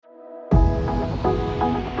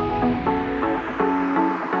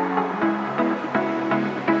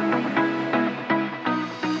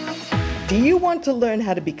want to learn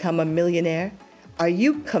how to become a millionaire? Are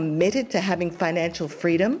you committed to having financial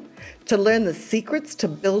freedom? To learn the secrets to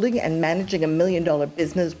building and managing $1 million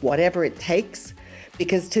business, whatever it takes?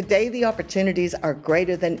 Because today the opportunities are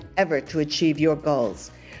greater than ever to achieve your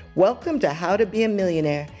goals. Welcome to How to Be a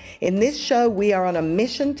Millionaire. In this show, we are on a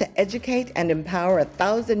mission to educate and empower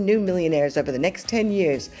 1,000 new millionaires over the next 10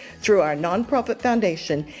 years through our nonprofit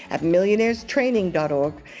foundation at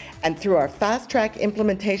millionairestraining.org and through our fast-track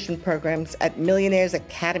implementation programs at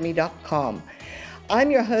millionairesacademy.com.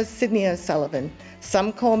 I'm your host, Sydney O'Sullivan.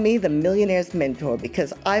 Some call me the Millionaire's Mentor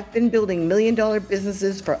because I've been building $1 million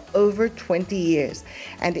businesses for over 20 years.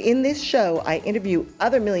 And in this show, I interview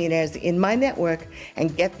other millionaires in my network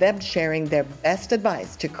and get them sharing their best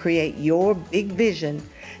advice to create your big vision,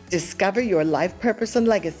 discover your life purpose and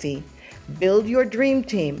legacy, build your dream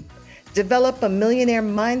team, develop a millionaire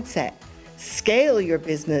mindset, scale your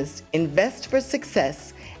business, invest for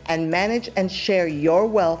success, and manage and share your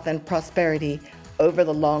wealth and prosperity over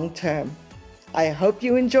the long term. I hope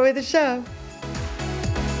you enjoy the show.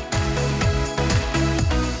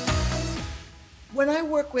 When I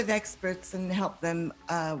work with experts and help them,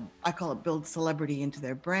 I call it build celebrity into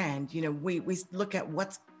their brand. You know, we look at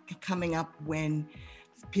what's coming up when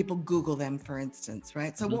people Google them, for instance,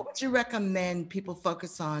 right? So what would you recommend people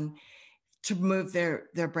focus on to move their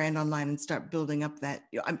brand online and start building up that?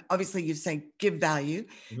 Obviously, you say give value.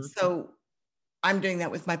 So I'm doing that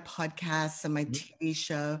with my podcasts and my TV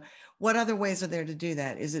show. What other ways are there to do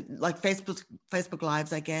that? Is it like Facebook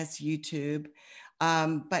Lives, I guess, YouTube?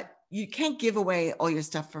 But you can't give away all your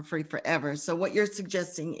stuff for free forever. So what you're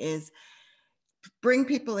suggesting is bring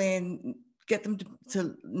people in, get them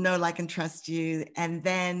to know, like, and trust you, and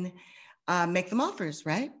then make them offers,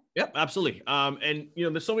 right? Yep, absolutely. And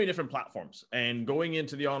there's so many different platforms, and going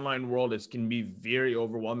into the online world can be very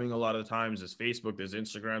overwhelming a lot of the times. There's Facebook, there's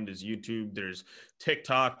Instagram, there's YouTube, there's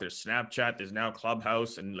TikTok, there's Snapchat, there's now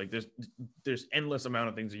Clubhouse, and like there's endless amount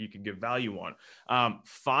of things that you can give value on.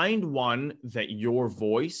 Find one that your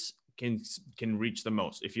voice can reach the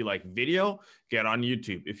most. If you like video, get on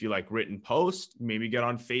YouTube. If you like written posts, maybe get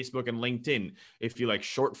on Facebook and LinkedIn. If you like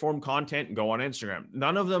short form content, go on Instagram.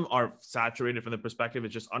 None of them are saturated from the perspective.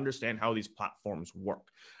 It's just understand how these platforms work.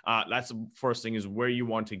 That's the first thing, is where you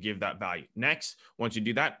want to give that value. Next, once you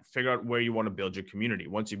do that, figure out where you want to build your community.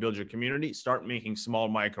 Once you build your community, start making small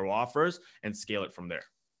micro offers and scale it from there.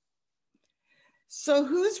 So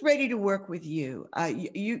who's ready to work with you?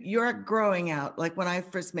 You're growing out. Like when I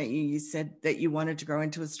first met you, you said that you wanted to grow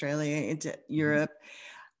into Australia, into Europe.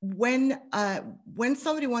 When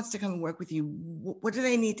somebody wants to come and work with you, what do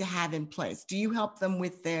they need to have in place? Do you help them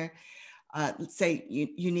with their, let's say,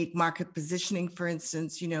 unique market positioning, for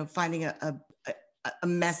instance, finding a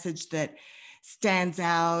message that stands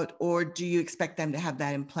out, or do you expect them to have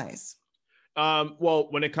that in place? Well,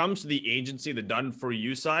 when it comes to the agency, the done for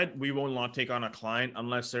you side, we will not take on a client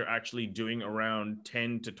unless they're actually doing around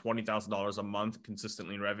 $10,000 to $20,000 a month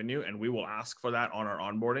consistently in revenue. And we will ask for that on our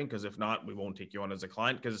onboarding, because if not, we won't take you on as a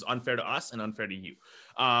client, because it's unfair to us and unfair to you.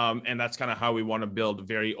 And that's kind of how we want to build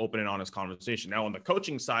very open and honest conversation. Now, on the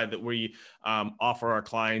coaching side that we offer our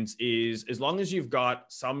clients is, as long as you've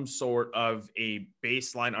got some sort of a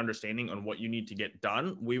baseline understanding on what you need to get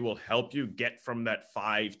done, we will help you get from that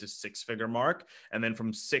 5 to 6 figure mark. And then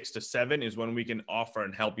from 6 to 7 is when we can offer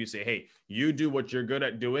and help you say, hey, you do what you're good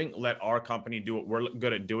at doing. Let our company do what we're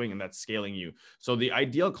good at doing. And that's scaling you. So the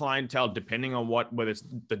ideal clientele, depending on whether it's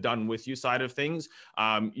the done with you side of things,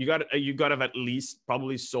 you got to have at least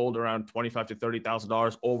probably sold around $25,000 to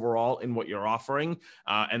 $30,000 overall in what you're offering.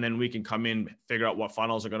 And then we can come in, figure out what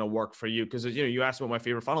funnels are going to work for you. Because, you asked what my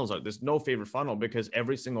favorite funnels are. There's no favorite funnel, because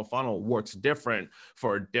every single funnel works different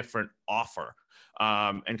for a different offer.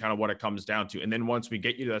 And kind of what it comes down to. And then once we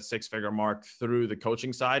get you to that 6-figure mark through the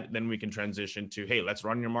coaching side, then we can transition to, hey, let's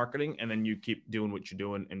run your marketing. And then you keep doing what you're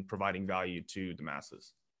doing and providing value to the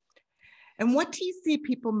masses. And what do you see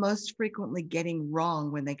people most frequently getting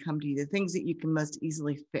wrong when they come to you? The things that you can most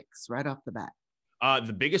easily fix right off the bat?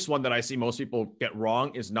 The biggest one that I see most people get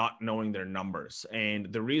wrong is not knowing their numbers.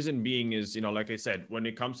 And the reason being is, like I said, when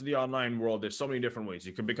it comes to the online world, there's so many different ways.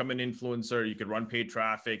 You could become an influencer, you could run paid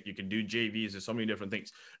traffic, you could do JVs, there's so many different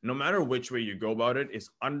things. No matter which way you go about it,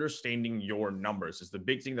 is understanding your numbers is the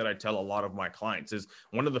big thing that I tell a lot of my clients. Is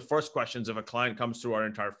one of the first questions if a client comes through our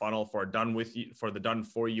entire funnel for the done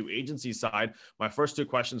for you agency side, my first 2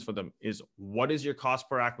 questions for them is, what is your cost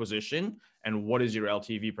per acquisition? and what is your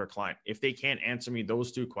LTV per client? If they can't answer me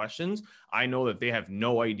those two questions, I know that they have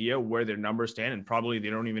no idea where their numbers stand, and probably they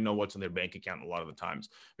don't even know what's in their bank account a lot of the times.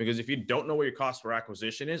 Because if you don't know what your cost per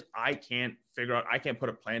acquisition is, I can't put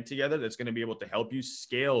a plan together that's going to be able to help you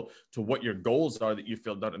scale to what your goals are that you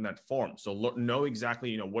filled out in that form. So know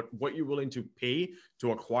exactly, what you're willing to pay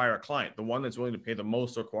to acquire a client. The one that's willing to pay the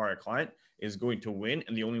most to acquire a client is going to win.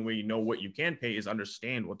 And the only way you know what you can pay is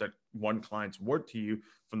understand what that one client's worth to you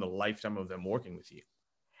from the lifetime of them working with you.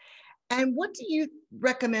 And what do you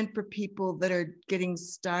recommend for people that are getting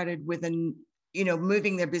started with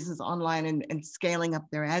moving their business online and scaling up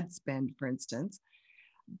their ad spend, for instance?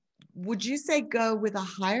 Would you say go with a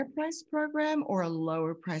higher price program or a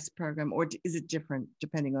lower price program, or is it different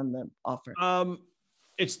depending on the offer?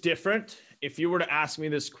 It's different. If you were to ask me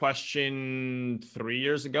this question 3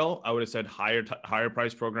 years ago, I would have said higher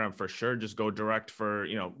price program for sure. Just go direct for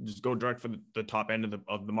the top end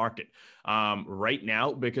of the market. Right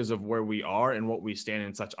now, because of where we are and what we stand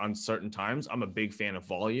in such uncertain times, I'm a big fan of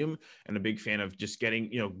volume and a big fan of just getting,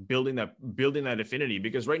 building that affinity,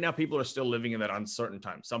 because right now people are still living in that uncertain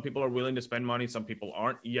time. Some people are willing to spend money. Some people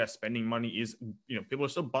aren't. Yes, spending money is, people are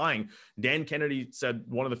still buying. Dan Kennedy said,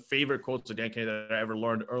 one of the favorite quotes of Dan Kennedy that I ever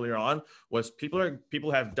learned earlier on was,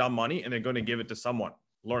 people have dumb money and they're going to give it to someone.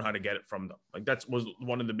 Learn how to get it from them. Like, was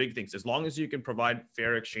one of the big things. As long as you can provide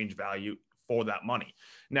fair exchange value for that money.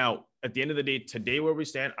 Now, at the end of the day, today where we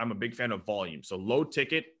stand, I'm a big fan of volume. So low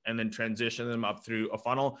ticket and then transition them up through a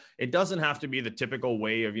funnel. It doesn't have to be the typical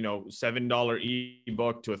way of, $7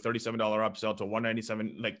 ebook to a $37 upsell to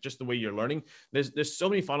 $197, like just the way you're learning. There's so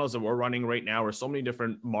many funnels that we're running right now, or so many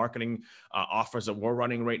different marketing offers that we're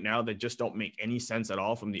running right now that just don't make any sense at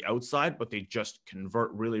all from the outside, but they just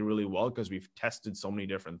convert really, really well because we've tested so many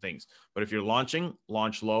different things. But if you're launch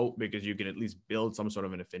low, because you can at least build some sort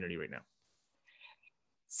of an affinity right now.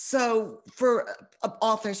 So for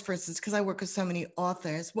authors, for instance, because I work with so many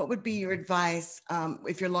authors, what would be your advice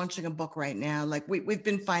if you're launching a book right now? Like we've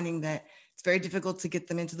been finding that it's very difficult to get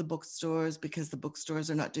them into the bookstores because the bookstores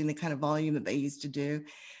are not doing the kind of volume that they used to do.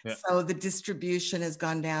 Yeah. So the distribution has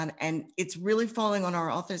gone down, and it's really falling on our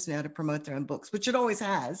authors now to promote their own books, which it always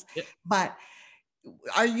has. Yeah. But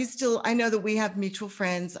are you still, I know that we have mutual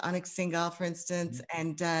friends, Onyx Singal, for instance,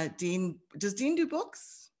 and Dean. Does Dean do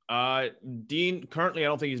books? Dean currently, I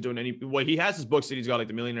don't think he's doing any. Well, he has his books that he's got, like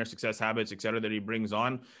the Millionaire Success Habits, et cetera, that he brings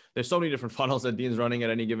on. There's so many different funnels that Dean's running at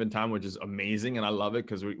any given time, which is amazing, and I love it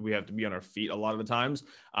because we have to be on our feet a lot of the times.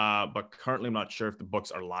 But currently, I'm not sure if the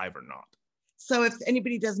books are live or not. So if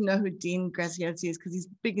anybody doesn't know who Dean Graziosi is, because he's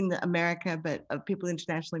big in America, but people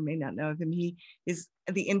internationally may not know of him, he is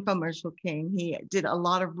the infomercial king. He did a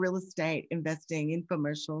lot of real estate investing,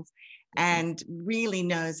 infomercials, and really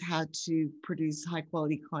knows how to produce high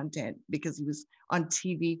quality content because he was on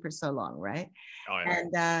TV for so long, right? Oh, yeah.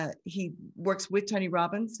 And he works with Tony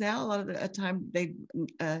Robbins now. A lot of the time they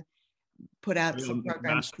put out some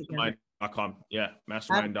programs Mastermind.com. Yeah,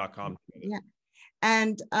 mastermind.com. Yeah.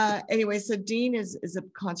 And anyway, so Dean is a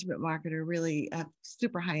consummate marketer, really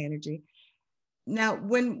super high energy. Now,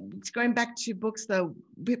 when going back to books, though,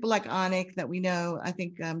 people like Onyx that we know, I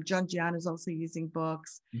think John Gian is also using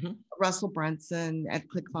books. Mm-hmm. Russell Brunson at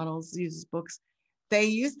ClickFunnels uses books. They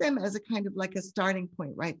use them as a kind of like a starting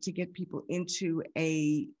point, right, to get people into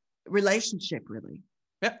a relationship, really.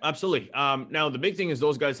 Yeah, absolutely. Now, the big thing is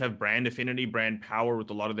those guys have brand affinity, brand power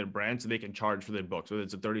with a lot of their brands, so they can charge for their books, whether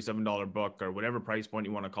it's a $37 book or whatever price point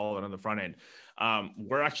you want to call it on the front end.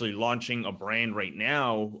 We're actually launching a brand right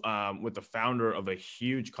now with the founder of a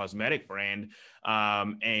huge cosmetic brand,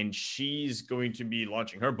 and she's going to be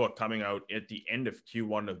launching her book coming out at the end of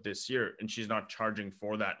Q1 of this year, and she's not charging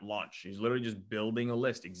for that launch. She's literally just building a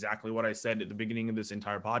list. Exactly what I said at the beginning of this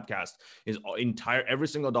entire podcast is every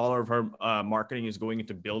single dollar of her marketing is going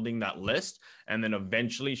into building that list, and then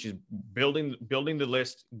eventually she's building the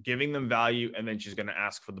list, giving them value, and then she's going to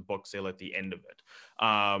ask for the book sale at the end of it.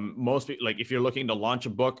 Most people, like if you're looking to launch a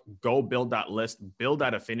book, go build that list, build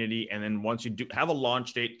that affinity, and then once you do have a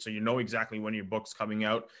launch date, so you know exactly when your book's coming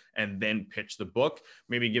out, and then pitch the book.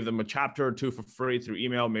 Maybe give them a chapter or two for free through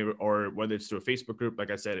email, maybe, or whether it's through a Facebook group,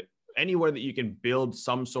 like I said, anywhere that you can build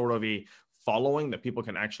some sort of a following that people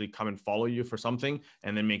can actually come and follow you for something,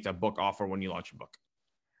 and then make that book offer when you launch a book.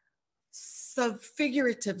 So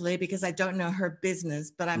figuratively, because I don't know her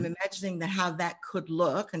business, but I'm imagining that how that could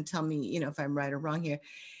look, and tell me, if I'm right or wrong here,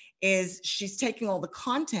 is she's taking all the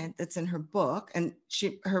content that's in her book, and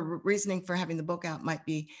her reasoning for having the book out might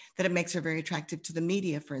be that it makes her very attractive to the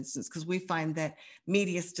media, for instance, because we find that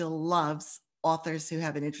media still loves authors who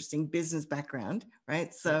have an interesting business background,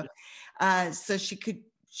 right? So, so she could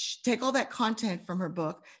take all that content from her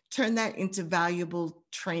book, turn that into valuable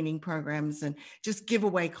training programs, and just give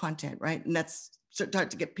away content, right? And that's start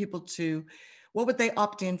to get people to, what would they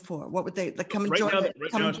opt in for? What would they like, come and join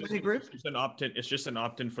the group? It's an opt-in. It's just an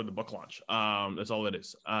opt-in for the book launch. That's all it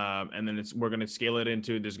is. And then we're going to scale it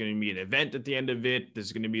into, there's going to be an event at the end of it.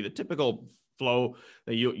 There's going to be the typical flow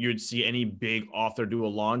that you'd see any big author do a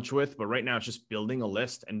launch with. But right now it's just building a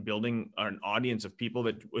list and building an audience of people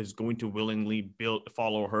that is going to willingly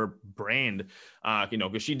follow her brand.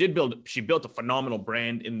 Because she built a phenomenal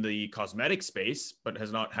brand in the cosmetic space, but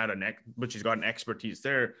has not had but she's got an expertise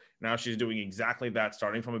there. Now she's doing exactly that,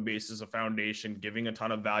 starting from a basis of foundation, giving a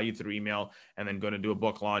ton of value through email, and then going to do a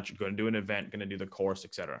book launch, going to do an event, going to do the course,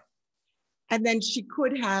 etc. And then she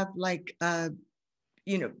could have like, a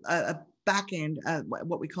back end,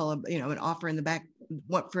 what we call an offer in the back.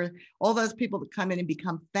 What for all those people that come in and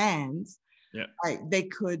become fans, yeah, they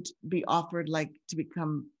could be offered like to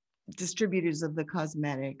become distributors of the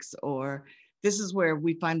cosmetics. Or this is where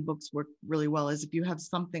we find books work really well, is if you have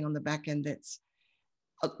something on the back end that's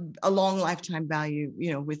a long lifetime value,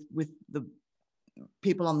 with the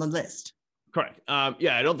people on the list. Correct.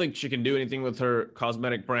 Yeah, I don't think she can do anything with her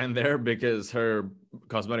cosmetic brand there, because her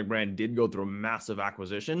cosmetic brand did go through a massive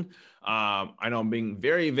acquisition. I know I'm being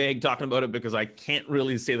very vague talking about it because I can't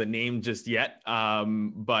really say the name just yet,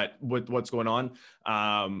 but with what's going on.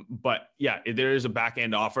 But yeah, there is a back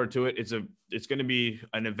end offer to it. It's going to be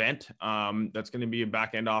an event that's going to be a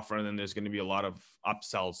back end offer, and then there's going to be a lot of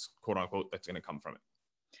upsells, quote unquote, that's going to come from it.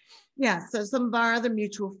 Yeah, so some of our other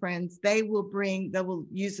mutual friends, they will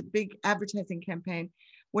use a big advertising campaign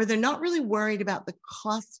where they're not really worried about the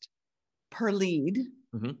cost per lead,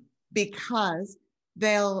 because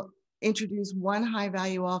they'll introduce one high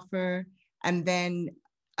value offer, and then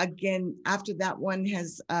again, after that one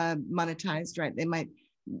has monetized, right, they might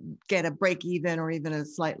get a break even or even a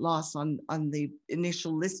slight loss on the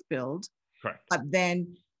initial list build. Correct. But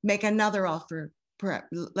then make another offer.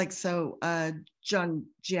 Like, so John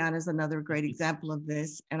Gianna is another great example of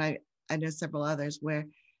this. And I know several others where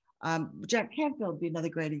Jack Canfield would be another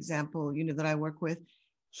great example, that I work with.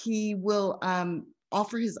 He will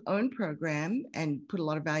offer his own program and put a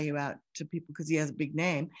lot of value out to people because he has a big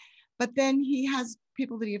name. But then he has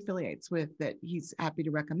people that he affiliates with that he's happy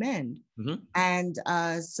to recommend. And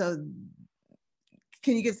so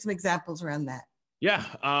can you give some examples around that? Yeah,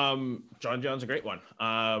 John John's a great one.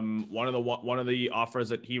 One of the offers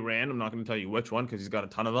that he ran, I'm not going to tell you which one because he's got a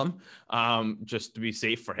ton of them. Just to be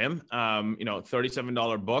safe for him,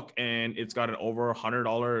 $37 book, and it's got an over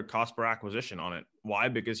 $100 cost per acquisition on it. Why?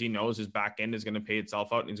 Because he knows his back end is going to pay itself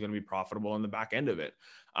out, and he's going to be profitable in the back end of it.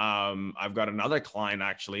 I've got another client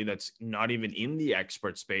actually that's not even in the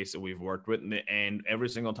expert space that we've worked with, and every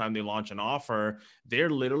single time they launch an offer,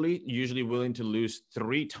 they're literally usually willing to lose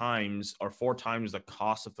 3 times or 4 times the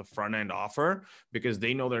cost of the front end offer, because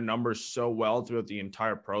they know their numbers so well throughout the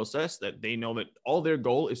entire process that they know that all their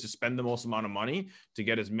goal is to spend the most amount of money to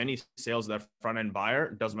get as many sales as that front end buyer.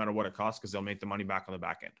 It doesn't matter what it costs, because they'll make the money back on the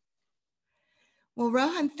back end. Well,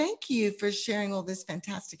 Rohan, thank you for sharing all this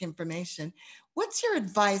fantastic information. What's your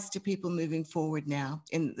advice to people moving forward now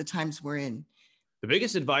in the times we're in? The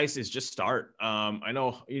biggest advice is just start. I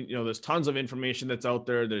know, there's tons of information that's out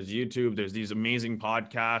there. There's YouTube, there's these amazing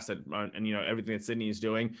podcasts and everything that Sydney is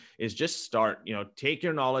doing is just start, take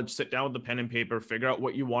your knowledge, sit down with the pen and paper, figure out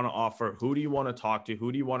what you want to offer. Who do you want to talk to?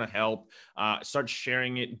 Who do you want to help? Start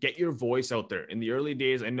sharing it, get your voice out there. In the early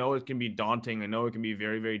days, I know it can be daunting. I know it can be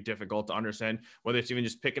very, very difficult to understand, whether it's even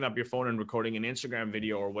just picking up your phone and recording an Instagram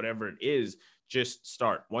video or whatever it is. Just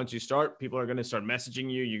start. Once you start, people are going to start messaging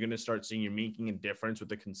you. You're going to start seeing you're making a difference with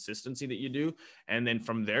the consistency that you do. And then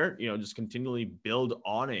from there, just continually build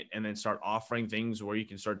on it, and then start offering things where you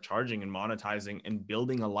can start charging and monetizing and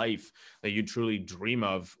building a life that you truly dream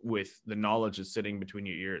of with the knowledge that's sitting between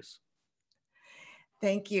your ears.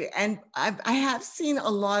 Thank you. And I have seen a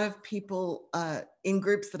lot of people in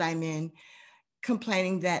groups that I'm in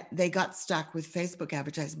complaining that they got stuck with Facebook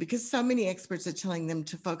advertising because so many experts are telling them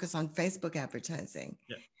to focus on Facebook advertising.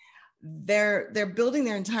 Yeah. They're building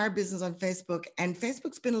their entire business on Facebook, and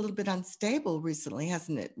Facebook's been a little bit unstable recently,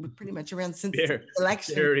 hasn't it? Pretty much around since the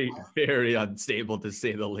election. Very, very unstable, to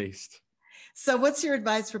say the least. So what's your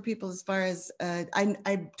advice for people as far as,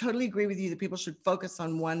 I totally agree with you that people should focus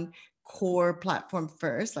on one core platform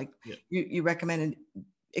first. Like you recommended,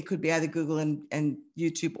 it could be either Google and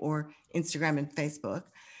YouTube or Instagram and Facebook.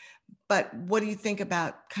 But what do you think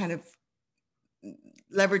about kind of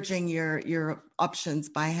leveraging your options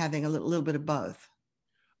by having a little bit of both?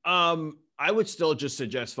 I I would still just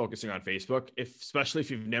suggest focusing on Facebook, especially if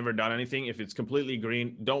you've never done anything. If it's completely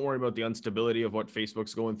green, don't worry about the instability of what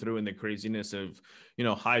Facebook's going through and the craziness of,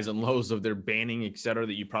 highs and lows of their banning, et cetera,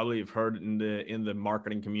 that you probably have heard in the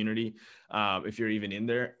marketing community. If you're even in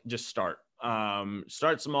there, just start.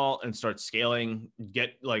 Start small and start scaling.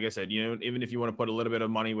 Get, like I said, even if you want to put a little bit of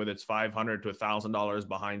money, whether it's $500 to $1,000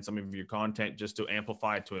 behind some of your content, just to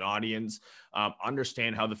amplify it to an audience,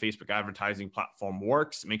 understand how the Facebook advertising platform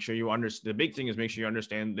works. Make sure you understand. The big thing is make sure you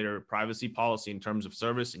understand their privacy policy in terms of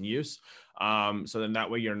service and use. So then that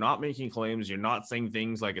way you're not making claims. You're not saying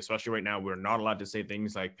things like, especially right now, we're not allowed to say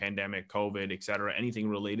things like pandemic, COVID, et cetera, anything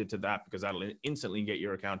related to that, because that'll instantly get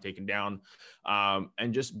your account taken down.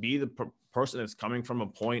 And just be the person that's coming from a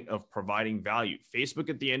point of providing value. Facebook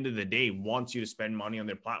at the end of the day wants you to spend money on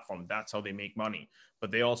their platform. That's how they make money.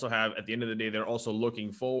 But they also have, at the end of the day, they're also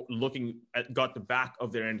looking at got the back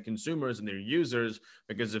of their end consumers and their users,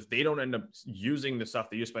 because if they don't end up using the stuff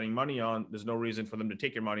that you're spending money on, there's no reason for them to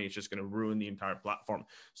take your money. It's just going to ruin the entire platform.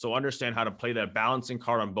 So understand how to play that balancing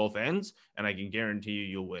card on both ends, and I can guarantee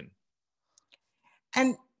you'll win.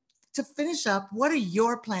 And to finish up, what are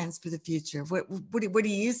your plans for the future? What do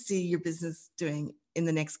you see your business doing in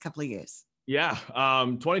the next couple of years? Yeah,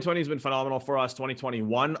 2020 has been phenomenal for us.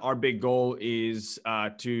 2021, our big goal is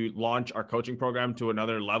to launch our coaching program to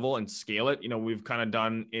another level and scale it. We've kind of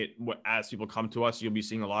done it as people come to us. You'll be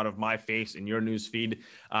seeing a lot of my face in your news feed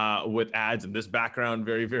with ads in this background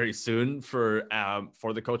very, very soon for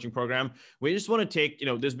the coaching program. We just want to take,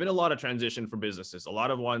 there's been a lot of transition for businesses. A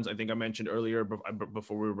lot of ones, I think I mentioned earlier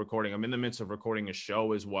before we were recording, I'm in the midst of recording a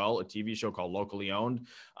show as well, a TV show called Locally Owned,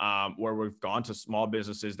 where we've gone to small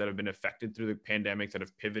businesses that have been affected through the pandemic, that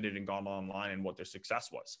have pivoted and gone online, and what their success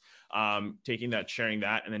was. Taking that, sharing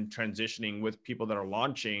that, and then transitioning with people that are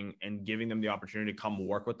launching and giving them the opportunity to come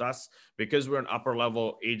work with us, because we're an upper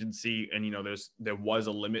level agency. And, there was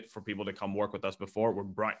a limit for people to come work with us before.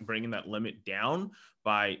 We're bringing that limit down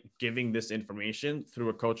by giving this information through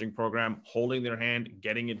a coaching program, holding their hand,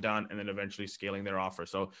 getting it done, and then eventually scaling their offer.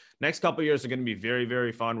 So next couple of years are going to be very,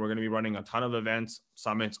 very fun. We're going to be running a ton of events,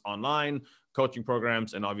 summits online, coaching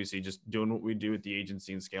programs, and obviously just doing what we do at the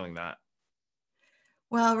agency and scaling that.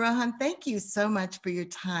 Well, Rohan, thank you so much for your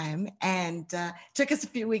time. And took us a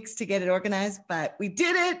few weeks to get it organized, but we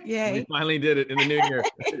did it. Yay. We finally did it in the new year.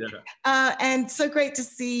 Yeah. And so great to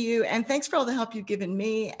see you. And thanks for all the help you've given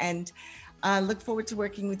me. And look forward to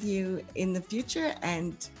working with you in the future.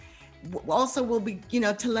 And also we'll be,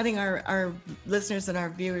 to letting our listeners and our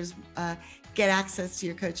viewers get access to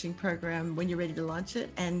your coaching program when you're ready to launch it.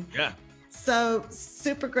 And yeah. So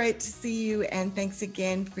super great to see you, and thanks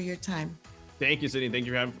again for your time. Thank you, Sydney. Thank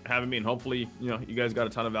you for having me, and hopefully, you guys got a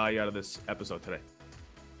ton of value out of this episode today.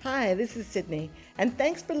 Hi, this is Sydney, and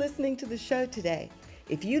thanks for listening to the show today.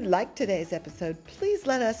 If you liked today's episode, please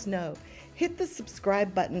let us know. Hit the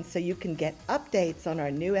subscribe button so you can get updates on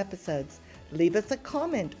our new episodes. Leave us a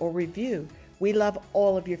comment or review. We love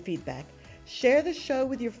all of your feedback. Share the show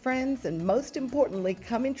with your friends, and most importantly,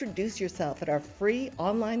 come introduce yourself at our free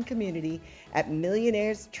online community at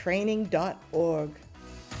millionairestraining.org.